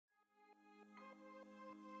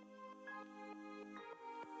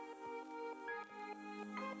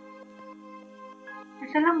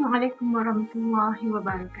Assalamualaikum warahmatullahi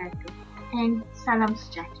wabarakatuh and salam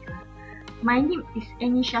sejahtera. My name is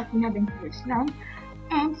SYAFINA binti ROSLAN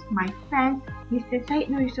and my friends Mr.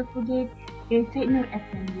 SYED YUSOUFUDDIN and SYED NOOR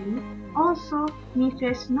AFFENDI, also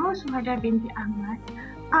Mrs. NOOR SUHADA binti AHMAD,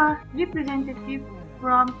 are representative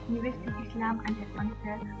from University Islam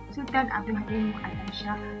Untitled Sultan Abdul Halim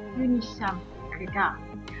Shah UniSHAMS KEDAH.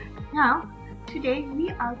 Now, today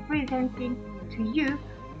we are presenting to you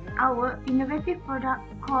our innovative product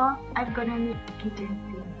called Ergonomic Kitchen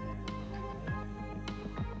Sink.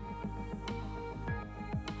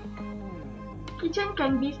 Kitchen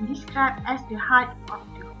can be described as the heart of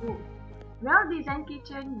the home. Well-designed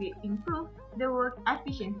kitchen will improve the work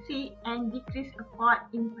efficiency and decrease effort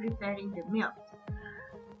in preparing the meals.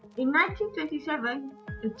 In 1927,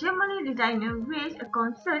 a German designer raised a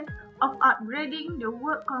concern of upgrading the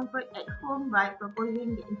work comfort at home by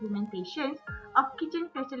proposing the implementation of kitchen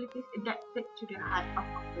facilities adapted to the height of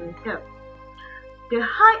operator. The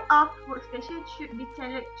height of workstation should be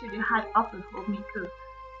tailored to the height of a homemaker.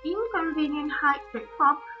 Inconvenient height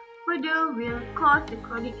platform further will cause the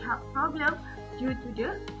chronic health problem due to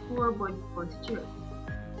the poor body posture.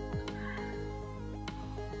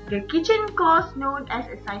 The kitchen chores known as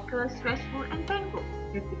a cycle stressful and painful.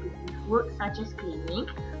 Repetitive work such as cleaning,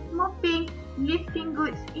 mopping, lifting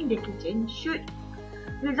goods in the kitchen should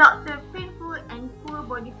result in painful and poor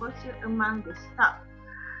body posture among the staff.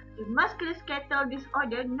 The musculoskeletal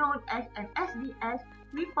disorder known as MSDS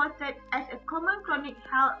reported as a common chronic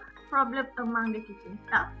health problem among the kitchen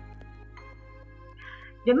staff.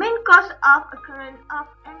 The main cause of occurrence of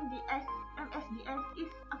MSDS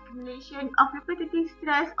is accumulation of repetitive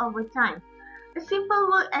stress over time. A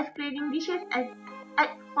simple work as cleaning dishes at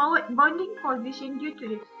forward bonding position due to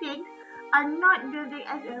the sinks are not building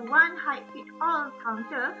as a one-height-fit-all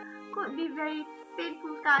counter could be very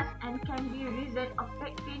painful task and can be a reason of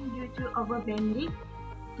back pain due to overbending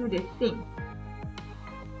to the sink.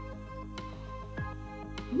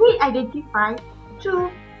 We identify two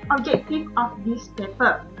objectives of this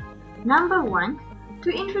paper. Number one, to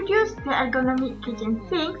introduce the ergonomic kitchen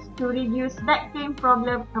sinks to reduce back pain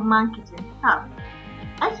problem among kitchen staff.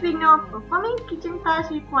 As we know, performing kitchen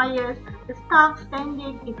tasks requires the staff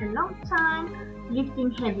standing in a long time,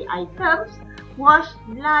 lifting heavy items, wash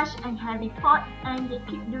large and heavy pot, and they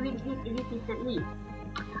keep doing it repeatedly.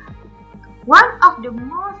 One of the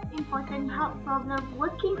most important health problems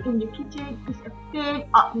working in the kitchen is a pain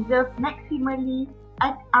observed maximally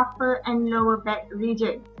at upper and lower back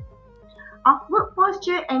regions. Of work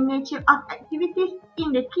posture and nature of activities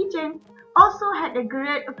in the kitchen also had a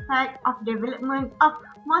great effect of development of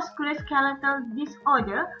musculoskeletal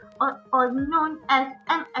disorder or known as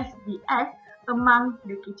MSDS among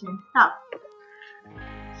the kitchen staff.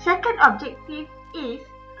 Second objective is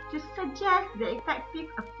to suggest the effective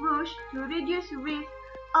approach to reduce risk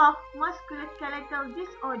of musculoskeletal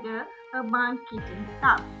disorder among kitchen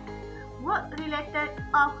staff. Work-related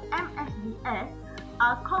of MSDS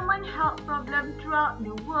are common health problem throughout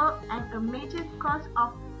the world and a major cause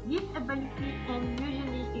of disability and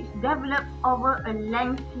usually is developed over a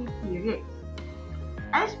lengthy period.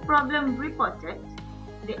 As problem reported,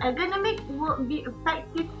 the ergonomic would be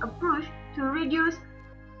effective approach to reduce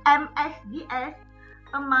MSDS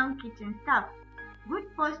among kitchen staff.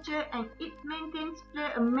 Good posture and its maintenance play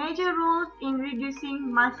a major role in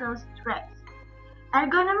reducing muscle stress.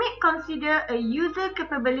 Ergonomic consider a user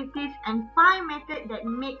capabilities and find methods that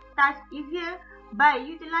make tasks easier by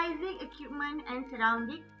utilizing equipment and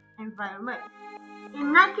surrounding environment.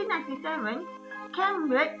 In 1997,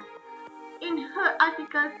 Cambridge, in her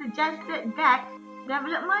article, suggested that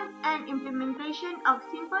development and implementation of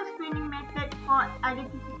simple screening methods for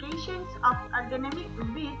identifications of ergonomic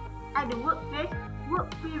risks at the workplace would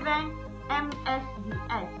prevent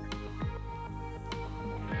MSDS.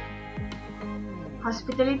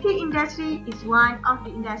 Hospitality industry is one of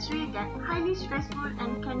the industries that is highly stressful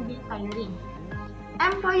and can be tiring.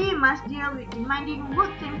 Employees must deal with demanding work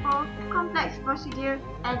tempo, complex procedures,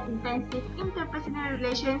 and intensive interpersonal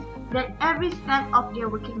relations at every step of their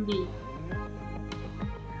working day.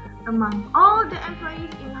 Among all the employees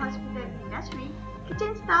in the hospitality industry,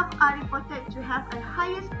 kitchen staff are reported to have a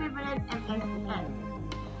highest prevalent MSDS.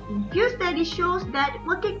 In few studies shows that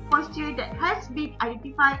working posture that has been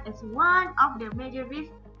identified as one of the major risk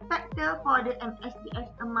factors for the MSDS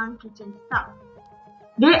among kitchen staff.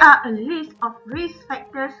 There are a list of risk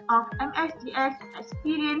factors of MSDS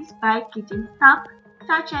experienced by kitchen staff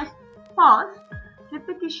such as falls,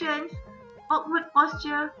 repetitions, awkward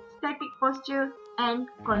posture, static posture, and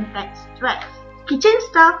contact stress. Kitchen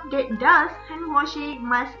staff that does hand washing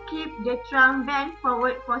must keep the trunk bent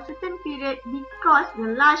forward for a certain period because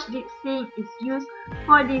the large deep sink is used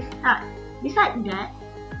for this task. Besides that,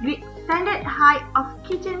 with standard height of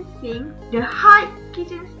kitchen sink, the height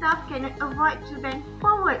kitchen staff cannot avoid to bend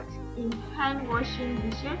forward in hand washing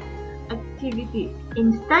dishes activities.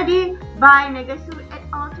 In study by Nagasu et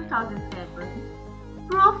al. 2007,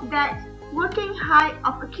 proved that working height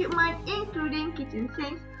of equipment including kitchen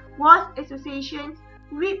sinks was associated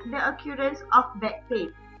with the occurrence of back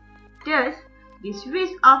pain. Thus, this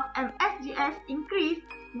risk of MSDS increased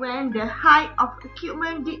when the height of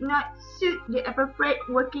equipment did not suit the appropriate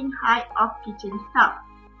working height of kitchen staff.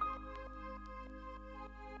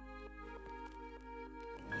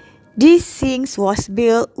 This sink was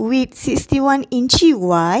built with 61 inch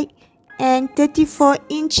wide and 34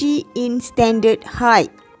 inch in standard height.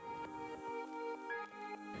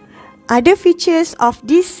 Other features of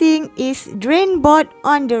this sink is drain board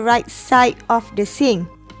on the right side of the sink.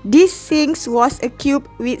 This sink was equipped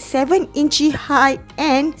with 7 inch height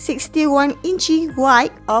and 61 inch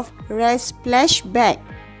wide of raised splashback.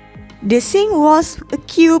 The sink was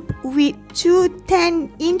equipped with two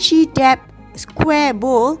 10 inch depth square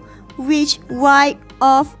bowl which wide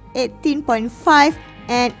of 18.5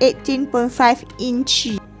 and 18.5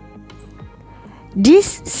 inch.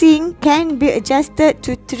 This sink can be adjusted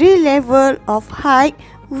to 3 levels of height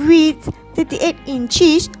with 38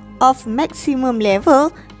 inches of maximum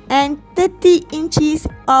level and 30 inches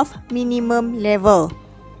of minimum level.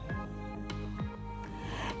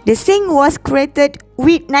 The sink was created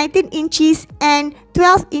with 19 inches and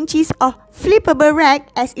 12 inches of flippable rack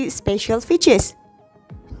as its special features.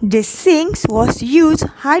 The sink was used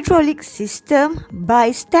hydraulic system by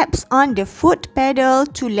steps on the foot pedal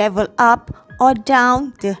to level up or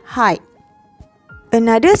down the height.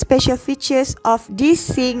 Another special features of this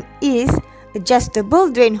sink is adjustable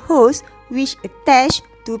drain hose which attach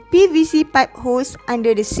to PVC pipe hose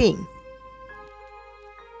under the sink.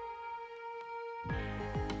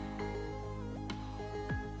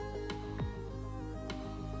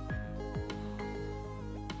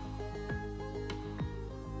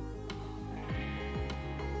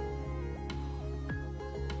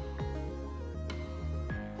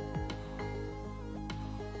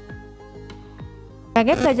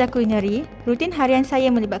 Sebagai pelajar kulinari, rutin harian saya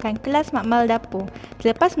melibatkan kelas makmal dapur.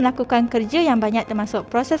 Selepas melakukan kerja yang banyak termasuk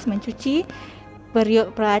proses mencuci,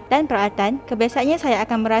 periuk peralatan-peralatan, kebiasaannya saya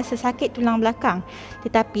akan merasa sakit tulang belakang.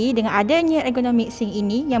 Tetapi dengan adanya ergonomic sink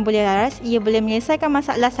ini yang boleh laras, ia boleh menyelesaikan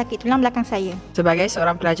masalah sakit tulang belakang saya. Sebagai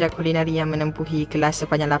seorang pelajar kulinari yang menempuhi kelas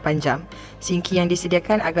sepanjang 8 jam, sinki yang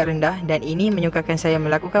disediakan agak rendah dan ini menyukarkan saya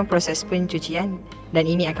melakukan proses pencucian dan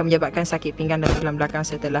ini akan menyebabkan sakit pinggang dan tulang belakang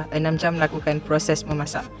setelah 6 jam melakukan proses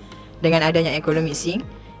memasak. Dengan adanya ergonomic sink,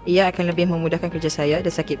 ia akan lebih memudahkan kerja saya dan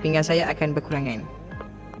sakit pinggang saya akan berkurangan.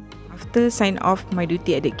 After sign off my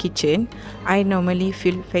duty at the kitchen, I normally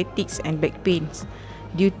feel fatigues and back pains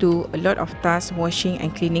due to a lot of tasks washing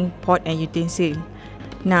and cleaning pot and utensil.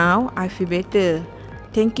 Now I feel better.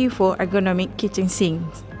 Thank you for Ergonomic Kitchen Sink.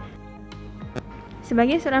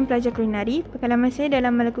 Sebagai seorang pelajar kulinari, pengalaman saya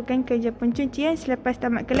dalam melakukan kerja pencucian selepas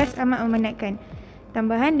tamat kelas amat memenatkan.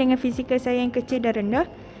 Tambahan dengan fizikal saya yang kecil dan rendah,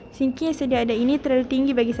 sinki yang sedia ada ini terlalu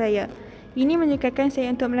tinggi bagi saya. Ini menyukarkan saya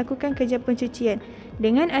untuk melakukan kerja pencucian.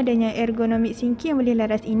 Dengan adanya ergonomik sinki yang boleh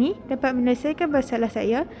laras ini, dapat menyelesaikan masalah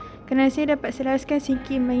saya kerana saya dapat selaraskan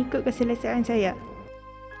sinki mengikut keselesaan saya.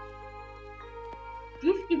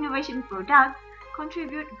 These innovation products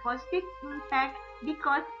contribute positive impact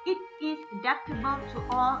because it is adaptable to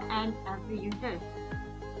all and every users.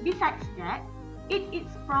 Besides that, it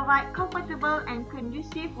provide comfortable and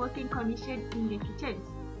conducive working conditions in the kitchens.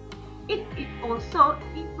 It also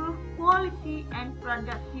improve quality and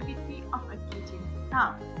productivity of a kitchen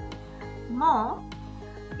staff. More,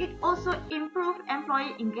 it also improve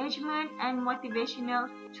employee engagement and motivational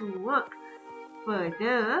to work.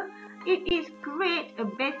 Further, it is create a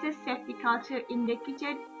better safety culture in the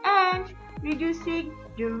kitchen and reducing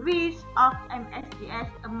the risk of MSDS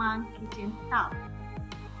among kitchen staff.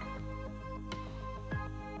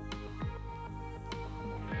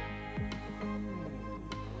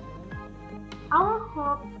 Our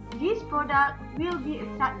hope this product will be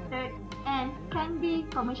accepted and can be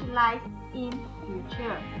commercialized in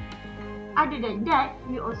future. Other than that,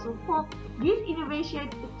 we also hope this innovation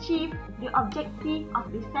achieve the objective of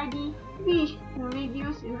the study, which to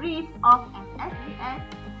reduce risk of MSDS,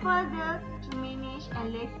 further to manage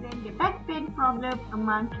and lessen the back pain problem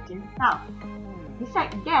among kitchen staff.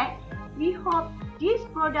 Besides that, we hope this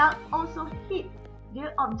product also hits the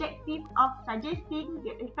objective of suggesting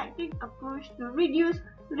the effective approach to reduce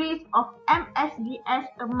risk of MSDS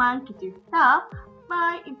among kitchen staff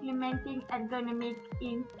by implementing ergonomics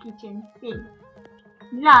in kitchen sinks.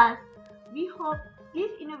 Last, we hope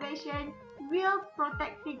this innovation will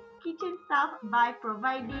protect kitchen staff by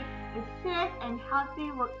providing a safe and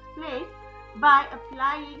healthy workplace by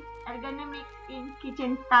applying ergonomics in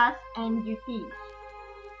kitchen tasks and duties.